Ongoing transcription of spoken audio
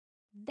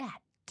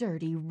That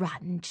dirty,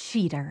 rotten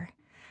cheater.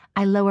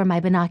 I lower my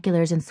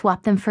binoculars and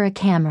swap them for a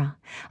camera.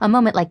 A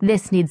moment like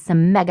this needs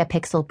some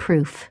megapixel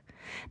proof.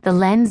 The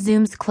lens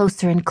zooms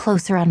closer and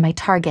closer on my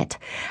target.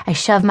 I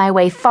shove my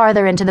way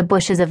farther into the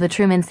bushes of the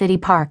Truman City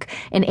Park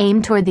and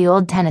aim toward the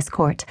old tennis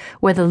court,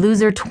 where the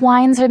loser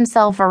twines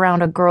himself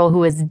around a girl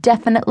who is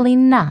definitely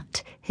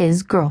not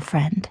his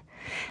girlfriend.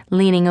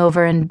 Leaning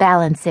over and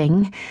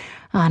balancing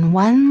on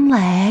one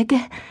leg,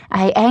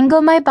 I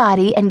angle my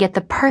body and get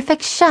the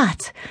perfect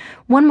shot.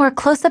 One more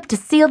close-up to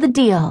seal the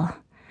deal.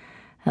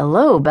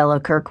 "Hello, Bella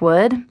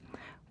Kirkwood."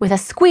 With a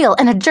squeal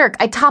and a jerk,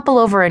 I topple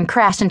over and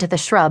crash into the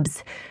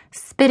shrubs.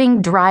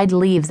 Spitting dried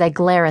leaves, I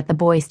glare at the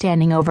boy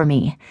standing over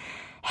me.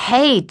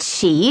 "Hey,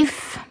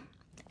 Chief."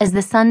 As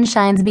the sun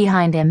shines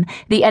behind him,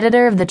 the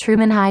editor of the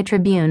Truman High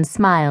Tribune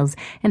smiles,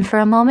 and for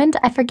a moment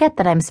I forget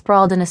that I'm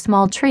sprawled in a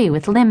small tree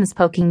with limbs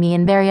poking me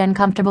in very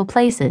uncomfortable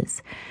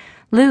places.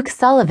 Luke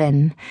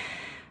Sullivan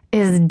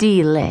is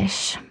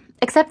delish,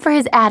 except for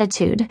his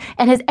attitude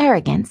and his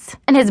arrogance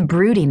and his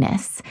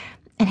broodiness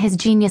and his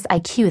genius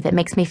IQ that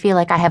makes me feel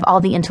like I have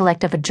all the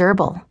intellect of a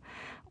gerbil.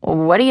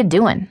 "What are you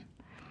doing?"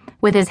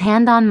 With his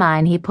hand on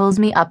mine, he pulls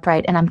me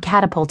upright and I'm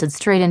catapulted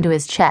straight into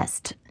his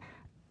chest.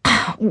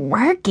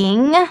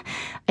 "Working?"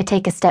 I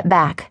take a step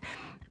back.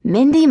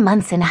 "Mindy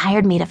Munson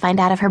hired me to find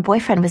out if her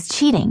boyfriend was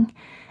cheating."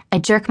 I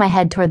jerk my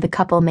head toward the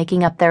couple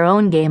making up their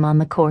own game on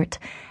the court.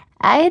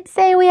 "I'd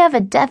say we have a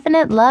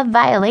definite love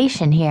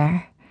violation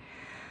here."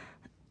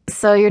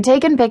 "So you're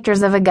taking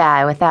pictures of a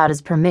guy without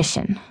his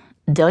permission.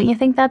 Don't you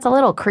think that's a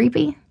little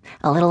creepy?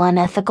 A little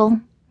unethical?"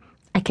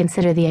 I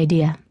consider the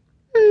idea.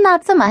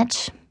 "Not so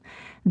much."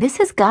 "This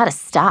has got to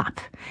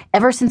stop.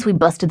 Ever since we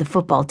busted the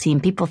football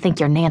team, people think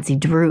you're Nancy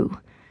Drew."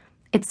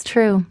 It's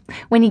true.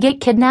 When you get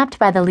kidnapped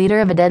by the leader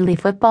of a deadly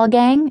football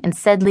gang and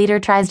said leader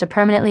tries to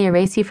permanently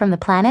erase you from the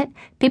planet,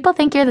 people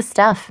think you're the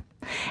stuff.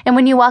 And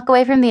when you walk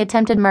away from the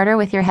attempted murder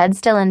with your head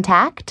still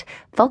intact,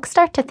 folks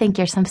start to think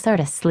you're some sort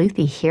of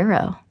sleuthy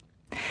hero.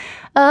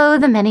 Oh,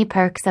 the many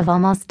perks of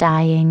almost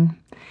dying.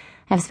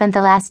 I've spent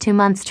the last 2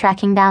 months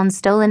tracking down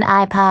stolen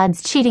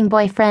iPods, cheating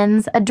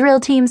boyfriends, a drill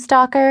team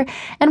stalker,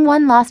 and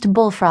one lost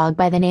bullfrog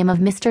by the name of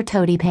Mr.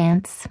 Toady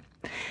Pants.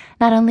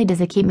 Not only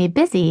does it keep me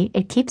busy,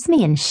 it keeps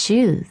me in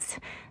shoes.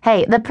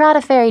 Hey, the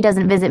Prada fairy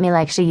doesn't visit me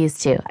like she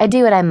used to. I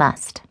do what I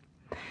must.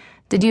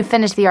 "Did you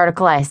finish the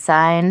article I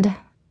signed?"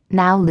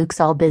 Now Luke's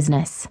all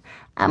business.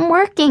 "I'm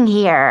working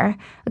here.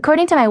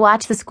 According to my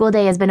watch, the school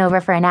day has been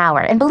over for an hour,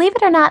 and believe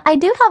it or not, I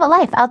do have a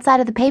life outside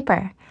of the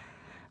paper."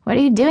 "What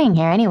are you doing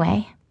here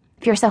anyway?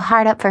 If you're so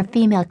hard up for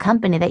female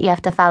company that you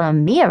have to follow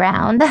me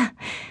around,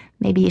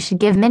 maybe you should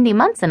give Mindy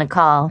Munson a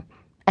call."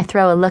 I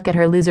throw a look at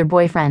her loser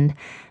boyfriend.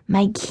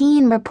 My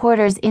keen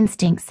reporter's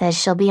instinct says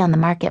she'll be on the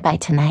market by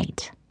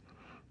tonight.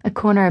 A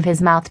corner of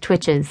his mouth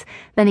twitches,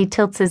 then he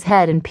tilts his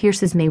head and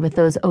pierces me with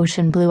those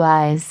ocean blue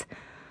eyes.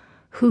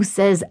 "Who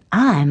says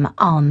I'm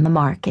on the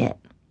market?"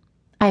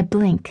 I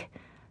blink.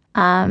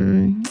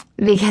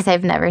 Because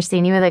I've never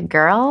seen you with a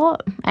girl.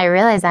 I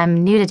realize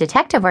I'm new to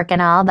detective work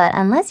and all, but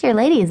unless your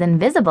lady is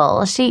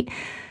invisible,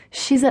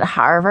 she's at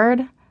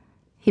Harvard."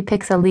 He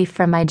picks a leaf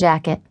from my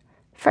jacket.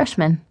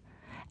 "Freshman.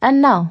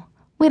 And no,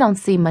 we don't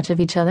see much of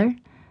each other,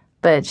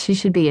 but she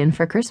should be in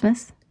for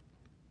Christmas."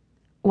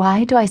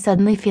 Why do I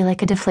suddenly feel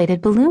like a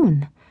deflated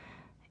balloon?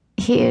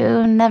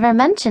 "You never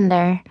mentioned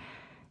her."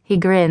 He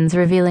grins,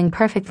 revealing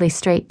perfectly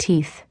straight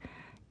teeth.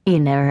 "You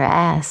never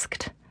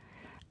asked."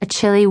 A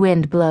chilly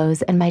wind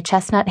blows, and my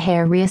chestnut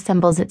hair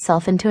reassembles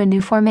itself into a new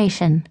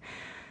formation.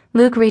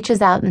 Luke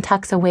reaches out and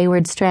tucks a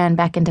wayward strand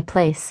back into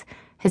place,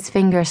 his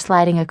finger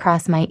sliding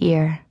across my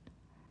ear.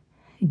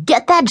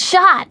 "Get that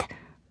shot!"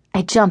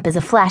 I jump as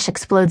a flash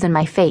explodes in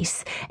my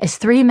face. As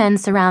 3 men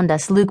surround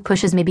us, Luke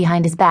pushes me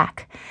behind his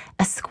back.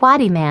 A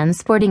squatty man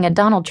sporting a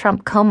Donald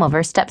Trump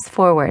comb-over steps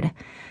forward.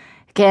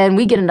 "Can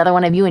we get another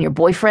one of you and your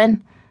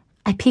boyfriend?"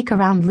 I peek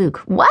around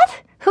Luke.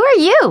 "What? Who are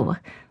you?"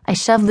 I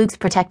shove Luke's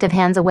protective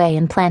hands away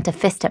and plant a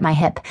fist at my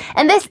hip.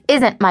 "And this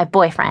isn't my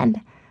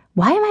boyfriend."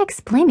 Why am I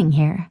explaining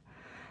here?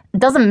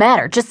 "Doesn't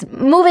matter. Just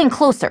move in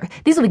closer.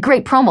 These will be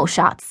great promo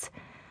shots."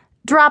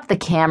 "Drop the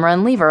camera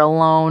and leave her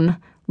alone."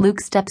 Luke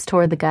steps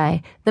toward the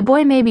guy. The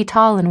boy may be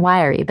tall and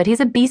wiry, but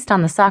he's a beast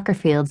on the soccer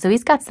field, so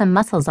he's got some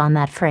muscles on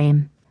that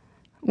frame.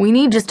 "We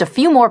need just a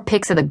few more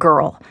pics of the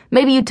girl.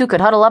 Maybe you two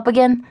could huddle up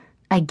again?"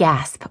 I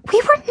gasp.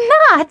 "We were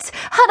not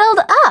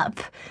huddled up!"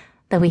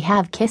 Though we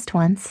have kissed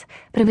once,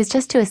 but it was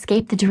just to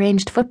escape the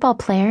deranged football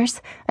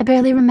players. I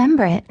barely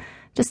remember it.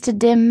 Just a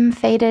dim,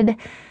 faded,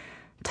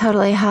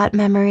 totally hot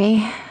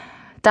memory.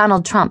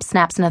 Donald Trump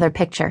snaps another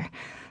picture.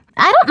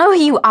 "I don't know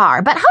who you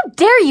are, but how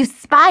dare you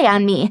spy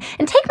on me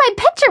and take my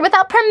picture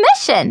without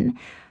permission?"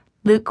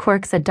 Luke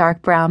quirks a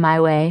dark brow my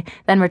way,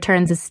 then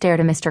returns his stare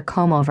to Mr.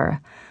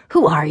 Combover.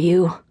 "Who are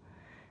you?"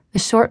 The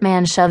short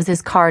man shoves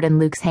his card in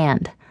Luke's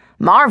hand.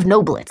 "Marv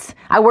Noblitz.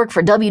 I work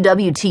for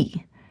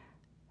WWT."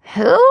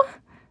 "Who?"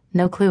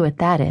 No clue what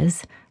that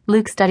is.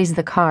 Luke studies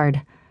the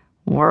card.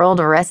 "World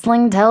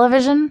Wrestling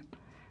Television?"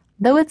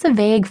 Though it's a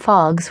vague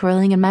fog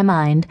swirling in my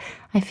mind,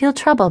 I feel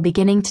trouble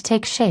beginning to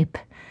take shape.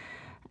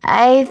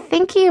 I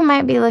think you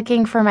might be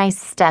looking for my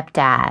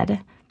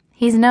stepdad.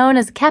 He's known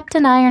as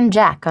Captain Iron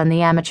Jack on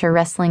the amateur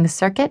wrestling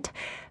circuit,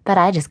 but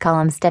I just call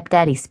him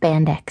Stepdaddy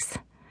Spandex.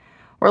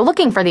 We're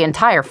looking for the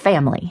entire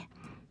family.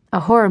 A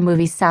horror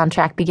movie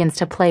soundtrack begins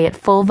to play at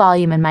full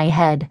volume in my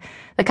head,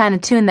 the kind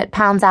of tune that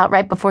pounds out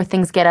right before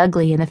things get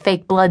ugly and the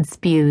fake blood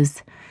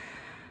spews.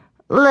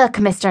 Look,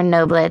 Mr.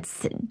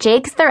 Noblitz,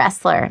 Jake's the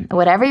wrestler.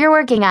 Whatever you're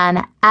working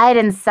on, I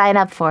didn't sign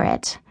up for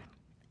it.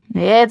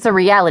 It's a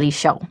reality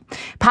show.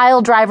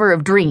 Pile driver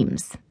of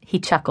dreams, he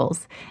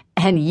chuckles.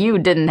 And you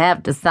didn't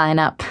have to sign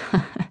up.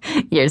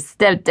 Your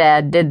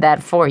stepdad did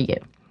that for you.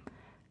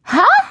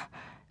 Huh?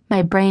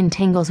 My brain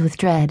tingles with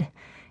dread.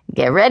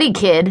 Get ready,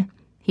 kid.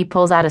 He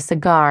pulls out a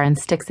cigar and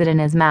sticks it in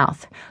his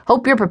mouth.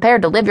 Hope you're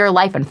prepared to live your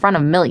life in front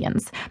of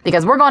millions,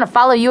 because we're going to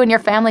follow you and your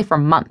family for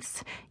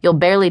months. You'll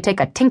barely take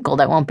a tinkle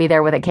that won't be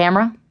there with a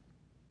camera.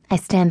 I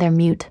stand there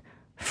mute,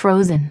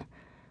 frozen.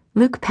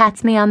 Luke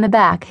pats me on the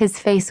back, his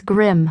face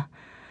grim.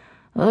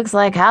 Looks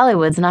like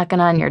Hollywood's knocking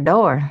on your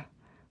door.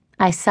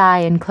 I sigh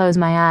and close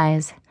my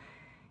eyes.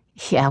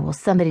 Yeah, well,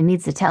 somebody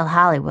needs to tell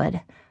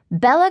Hollywood.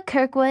 Bella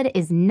Kirkwood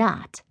is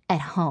not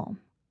at home.